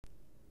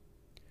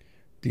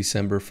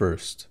December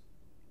 1st.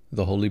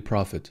 The Holy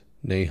Prophet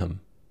Nahum.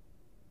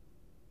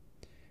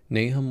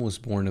 Nahum was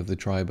born of the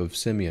tribe of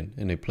Simeon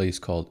in a place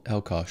called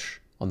Elkosh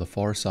on the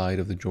far side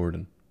of the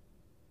Jordan.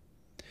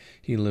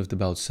 He lived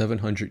about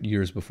 700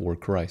 years before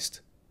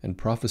Christ and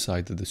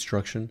prophesied the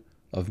destruction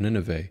of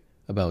Nineveh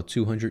about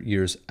 200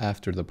 years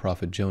after the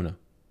prophet Jonah.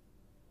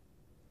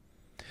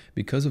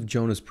 Because of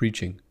Jonah's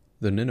preaching,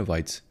 the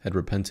Ninevites had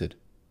repented,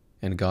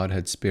 and God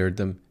had spared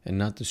them and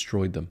not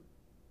destroyed them.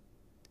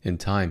 In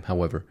time,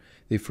 however,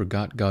 they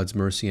forgot God's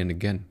mercy and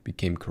again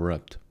became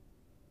corrupt.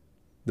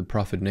 The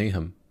prophet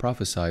Nahum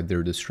prophesied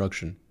their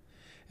destruction,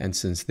 and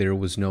since there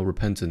was no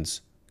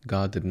repentance,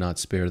 God did not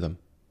spare them.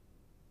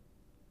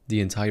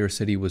 The entire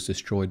city was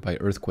destroyed by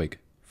earthquake,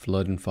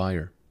 flood, and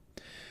fire,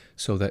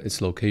 so that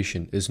its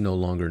location is no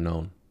longer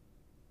known.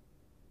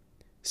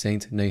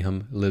 Saint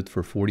Nahum lived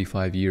for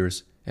 45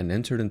 years and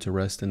entered into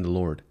rest in the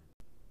Lord,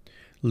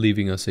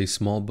 leaving us a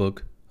small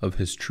book of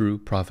his true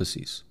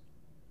prophecies.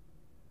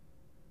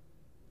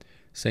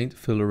 Saint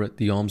Philaret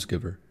the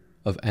Almsgiver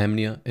of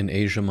Amnia in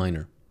Asia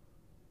Minor.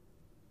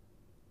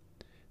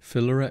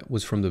 Philaret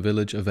was from the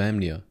village of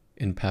Amnia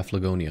in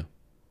Paphlagonia.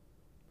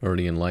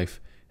 Early in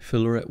life,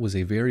 Philaret was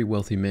a very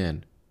wealthy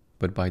man,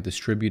 but by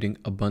distributing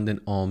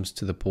abundant alms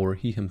to the poor,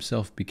 he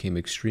himself became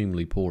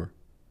extremely poor.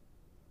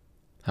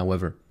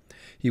 However,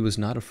 he was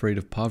not afraid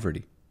of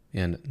poverty,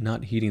 and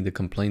not heeding the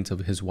complaints of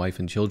his wife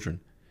and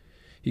children,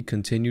 he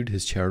continued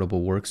his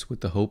charitable works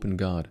with the hope in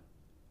God,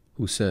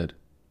 who said,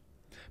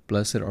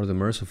 "Blessed are the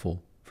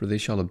merciful, for they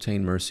shall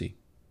obtain mercy."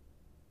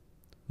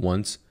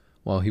 Once,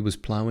 while he was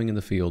plowing in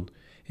the field,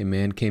 a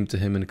man came to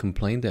him and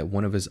complained that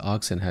one of his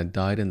oxen had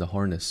died in the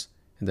harness,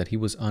 and that he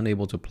was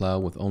unable to plow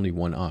with only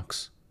one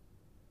ox.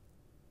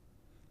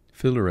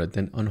 Philaret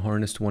then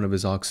unharnessed one of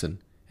his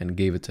oxen and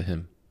gave it to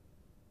him.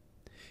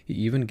 He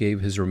even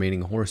gave his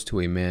remaining horse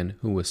to a man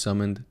who was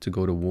summoned to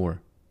go to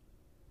war.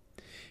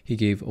 He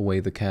gave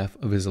away the calf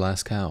of his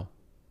last cow,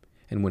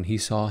 and when he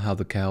saw how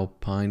the cow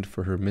pined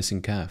for her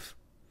missing calf,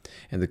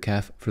 and the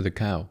calf for the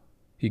cow,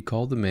 he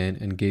called the man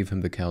and gave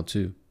him the cow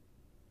too.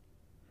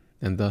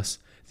 And thus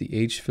the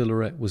aged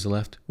Philaret was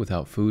left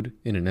without food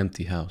in an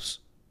empty house.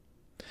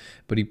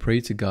 But he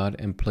prayed to God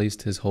and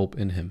placed his hope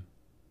in him.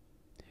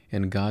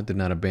 And God did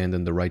not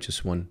abandon the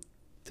righteous one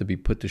to be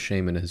put to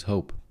shame in his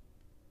hope.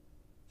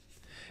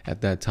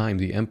 At that time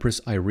the Empress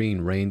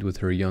Irene reigned with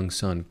her young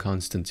son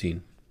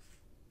Constantine.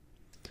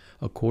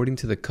 According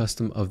to the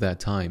custom of that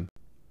time,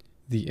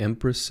 the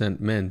empress sent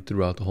men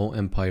throughout the whole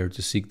empire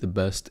to seek the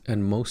best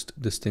and most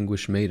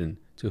distinguished maiden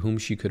to whom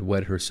she could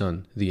wed her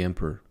son, the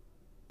emperor.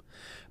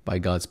 By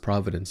God's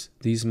providence,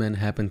 these men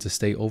happened to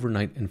stay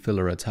overnight in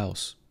Philaret's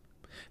house,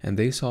 and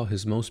they saw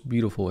his most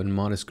beautiful and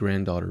modest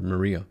granddaughter,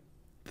 Maria,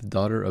 the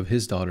daughter of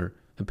his daughter,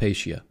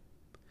 Hypatia,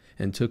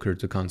 and took her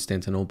to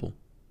Constantinople.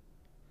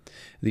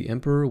 The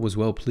emperor was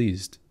well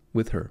pleased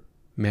with her,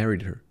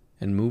 married her,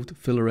 and moved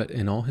Philaret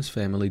and all his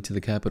family to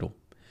the capital,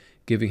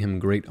 giving him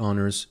great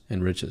honors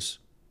and riches.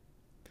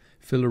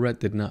 Philaret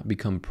did not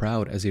become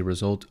proud as a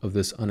result of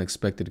this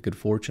unexpected good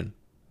fortune,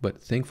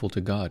 but thankful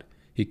to God,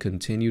 he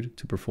continued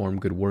to perform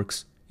good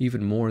works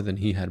even more than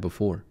he had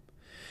before,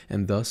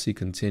 and thus he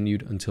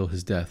continued until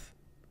his death.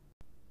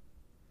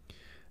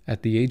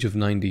 At the age of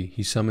 90,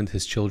 he summoned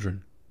his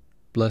children,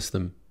 blessed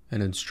them,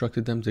 and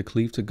instructed them to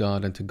cleave to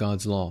God and to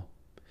God's law,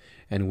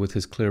 and with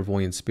his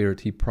clairvoyant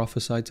spirit he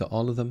prophesied to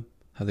all of them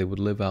how they would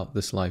live out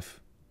this life,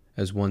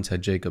 as once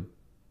had Jacob.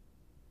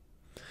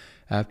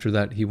 After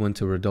that he went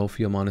to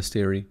Rodolphia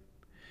Monastery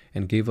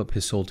and gave up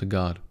his soul to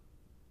God.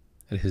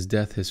 At his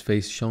death his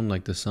face shone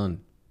like the sun,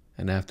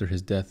 and after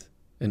his death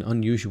an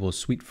unusual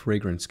sweet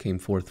fragrance came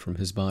forth from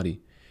his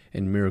body,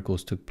 and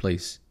miracles took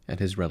place at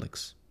his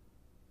relics.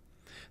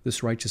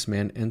 This righteous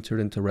man entered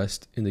into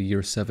rest in the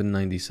year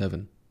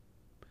 797.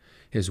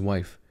 His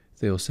wife,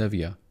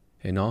 Theosevia,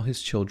 and all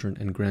his children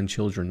and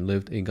grandchildren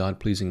lived a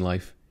God-pleasing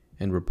life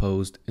and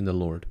reposed in the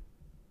Lord.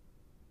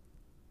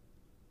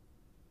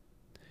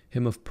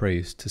 Hymn of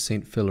Praise to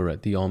Saint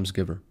Philaret the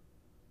Almsgiver.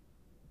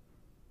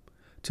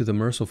 To the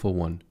merciful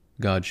one,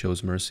 God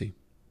shows mercy.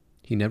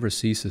 He never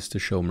ceases to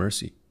show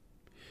mercy.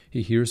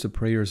 He hears the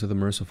prayers of the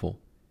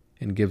merciful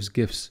and gives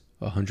gifts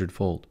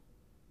 100-fold.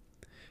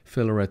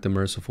 Philaret the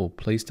merciful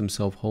placed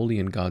himself wholly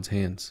in God's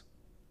hands.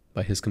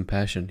 By his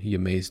compassion he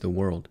amazed the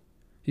world.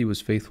 He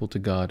was faithful to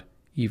God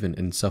even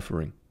in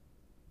suffering.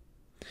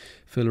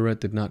 Philaret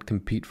did not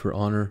compete for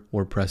honor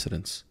or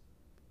precedence.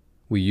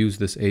 We use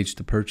this age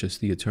to purchase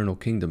the eternal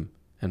kingdom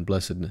and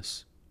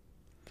blessedness.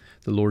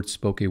 The Lord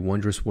spoke a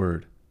wondrous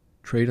word,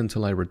 "Trade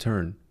until I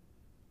return.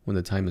 When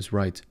the time is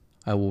right,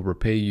 I will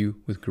repay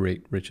you with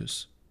great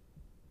riches."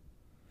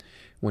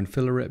 When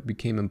Philaret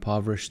became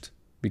impoverished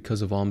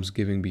because of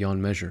almsgiving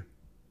beyond measure,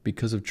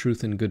 because of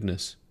truth and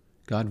goodness,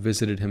 God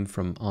visited him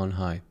from on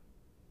high,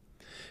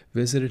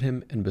 visited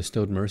him and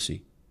bestowed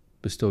mercy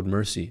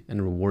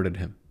and rewarded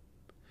him.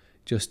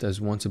 Just as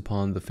once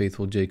upon the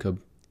faithful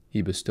Jacob,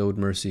 he bestowed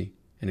mercy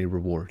and a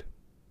reward.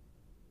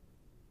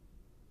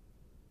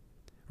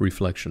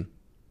 Reflection.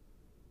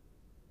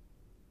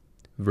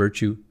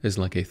 Virtue is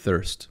like a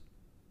thirst.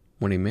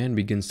 When a man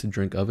begins to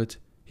drink of it,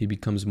 he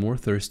becomes more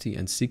thirsty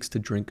and seeks to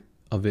drink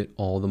of it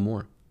all the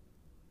more.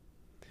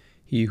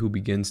 He who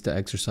begins to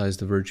exercise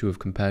the virtue of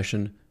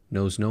compassion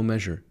knows no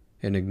measure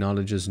and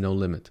acknowledges no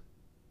limit.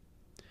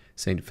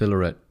 Saint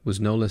Philaret was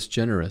no less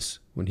generous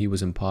when he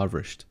was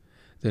impoverished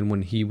than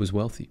when he was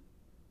wealthy.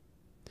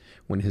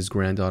 When his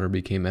granddaughter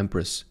became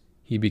empress,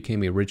 he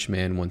became a rich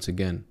man once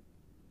again,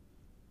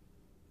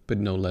 but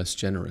no less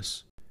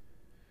generous.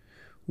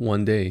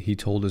 One day he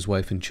told his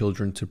wife and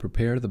children to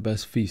prepare the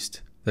best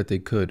feast that they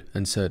could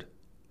and said,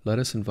 "Let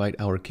us invite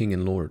our king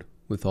and lord,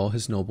 with all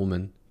his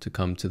noblemen, to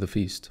come to the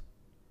feast."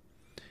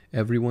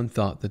 Everyone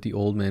thought that the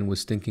old man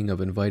was thinking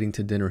of inviting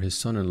to dinner his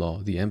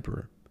son-in-law, the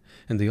emperor,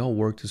 and they all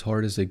worked as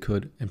hard as they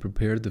could and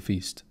prepared the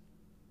feast.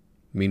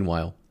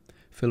 Meanwhile,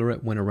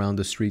 Philaret went around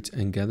the streets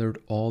and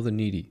gathered all the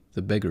needy,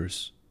 the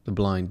beggars, the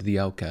blind, the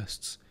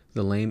outcasts,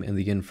 the lame, and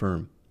the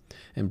infirm,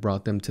 and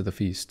brought them to the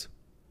feast.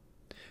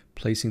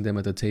 Placing them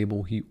at the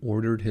table, he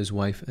ordered his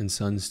wife and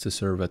sons to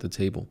serve at the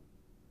table.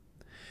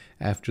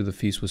 After the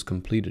feast was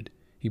completed,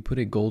 he put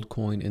a gold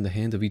coin in the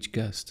hand of each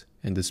guest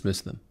and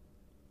dismissed them.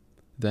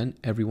 Then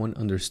everyone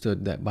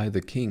understood that by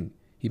the king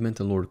he meant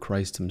the Lord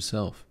Christ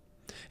himself,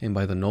 and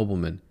by the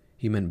noblemen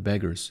he meant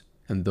beggars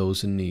and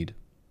those in need.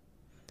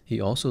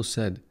 He also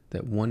said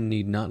that one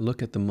need not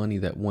look at the money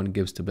that one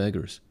gives to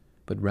beggars,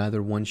 but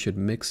rather one should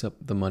mix up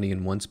the money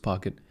in one's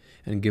pocket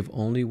and give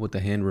only what the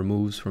hand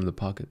removes from the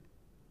pocket.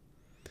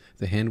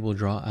 The hand will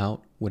draw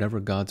out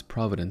whatever God's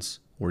providence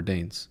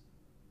ordains.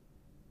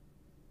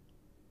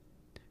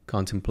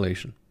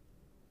 Contemplation.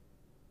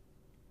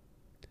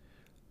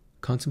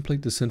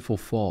 Contemplate the sinful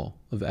fall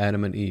of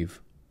Adam and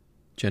Eve.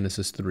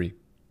 Genesis 3.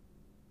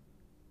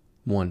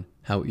 1.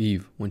 How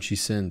Eve, when she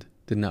sinned,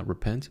 did not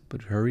repent,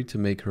 but hurried to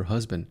make her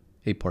husband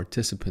a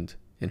participant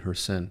in her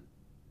sin.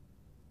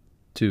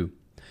 2.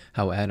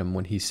 How Adam,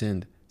 when he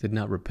sinned, did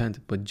not repent,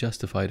 but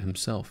justified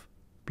himself,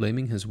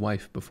 blaming his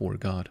wife before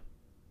God.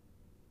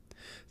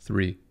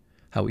 3.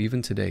 How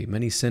even today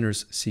many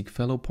sinners seek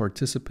fellow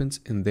participants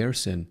in their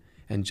sin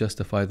and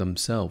justify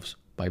themselves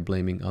by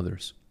blaming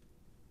others.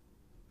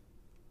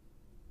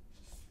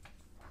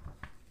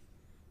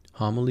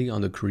 Homily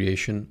on the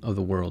creation of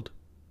the world.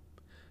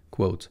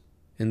 Quote,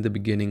 "In the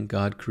beginning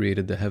God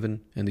created the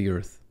heaven and the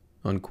earth."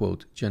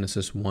 Unquote.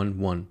 Genesis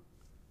 1:1.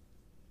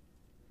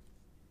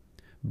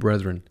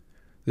 Brethren,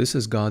 this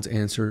is God's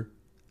answer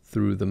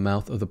through the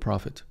mouth of the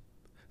prophet,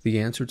 the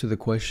answer to the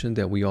question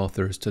that we all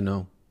thirst to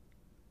know.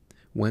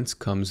 Whence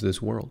comes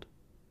this world?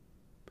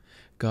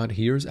 God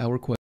hears our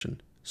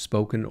question,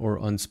 spoken or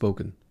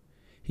unspoken.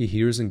 He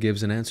hears and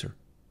gives an answer.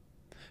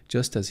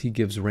 Just as he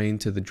gives rain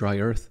to the dry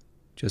earth,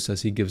 just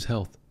as he gives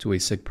health to a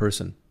sick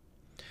person,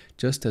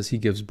 just as he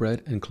gives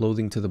bread and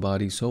clothing to the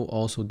body, so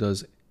also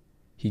does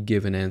he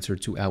give an answer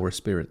to our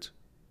spirit.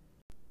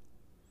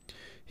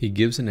 He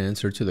gives an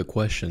answer to the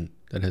question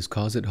that has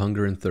caused it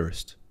hunger and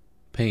thirst,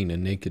 pain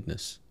and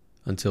nakedness,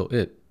 until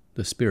it,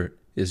 the spirit,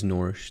 is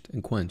nourished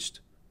and quenched,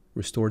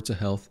 restored to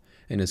health,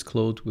 and is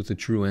clothed with the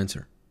true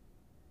answer.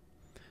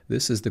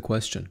 This is the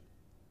question.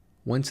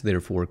 Whence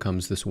therefore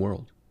comes this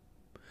world?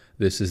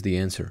 This is the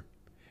answer.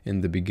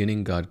 In the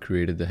beginning God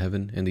created the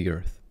heaven and the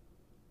earth.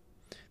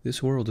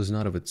 This world is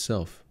not of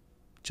itself.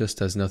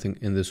 Just as nothing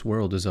in this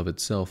world is of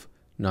itself,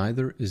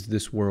 neither is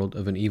this world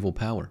of an evil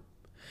power.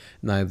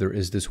 Neither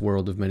is this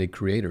world of many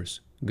creators,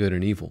 good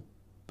and evil,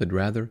 but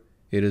rather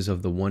it is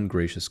of the one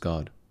gracious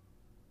God.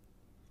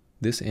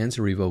 This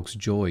answer evokes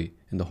joy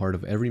in the heart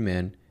of every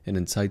man and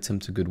incites him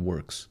to good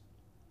works.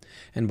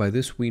 And by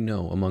this we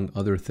know, among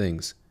other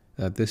things,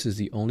 that this is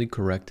the only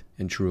correct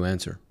and true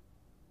answer.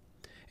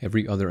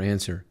 Every other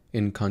answer,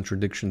 in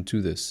contradiction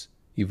to this,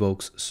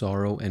 evokes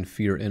sorrow and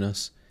fear in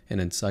us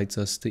and incites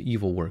us to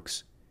evil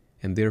works,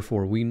 and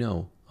therefore we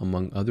know,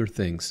 among other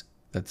things,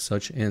 that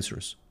such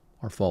answers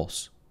are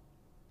false.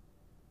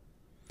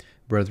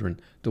 Brethren,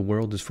 the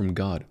world is from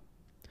God.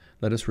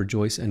 Let us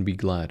rejoice and be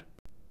glad.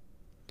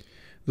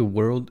 The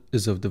world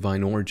is of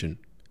divine origin,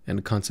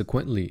 and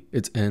consequently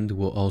its end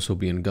will also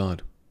be in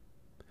God.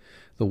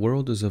 The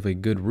world is of a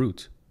good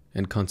root,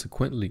 and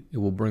consequently it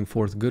will bring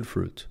forth good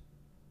fruit.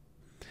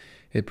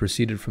 It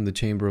proceeded from the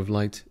chamber of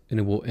light, and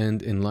it will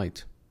end in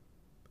light.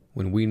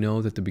 When we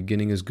know that the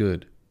beginning is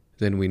good,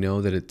 then we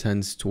know that it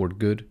tends toward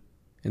good,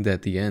 and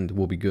that the end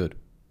will be good.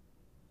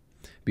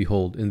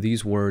 Behold, in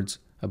these words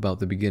about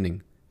the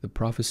beginning, the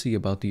prophecy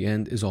about the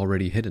end is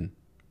already hidden.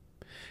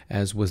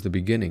 As was the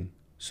beginning,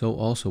 so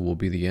also will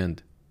be the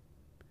end.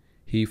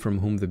 He from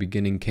whom the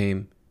beginning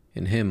came,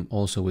 in him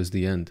also is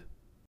the end.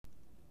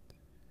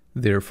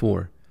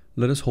 Therefore,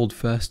 let us hold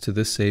fast to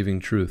this saving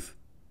truth,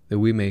 that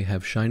we may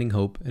have shining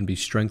hope and be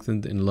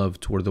strengthened in love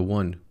toward the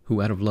one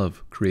who out of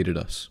love created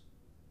us.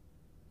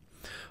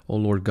 O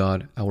Lord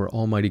God, our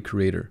almighty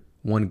Creator,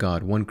 one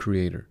God, one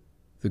Creator,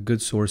 the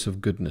good source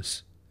of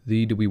goodness,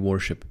 Thee do we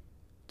worship,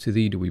 to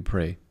Thee do we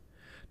pray.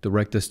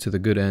 Direct us to the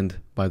good end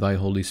by Thy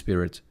Holy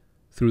Spirit,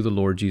 through the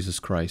Lord Jesus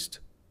Christ.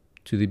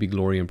 To Thee be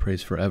glory and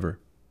praise forever.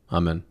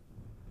 Amen.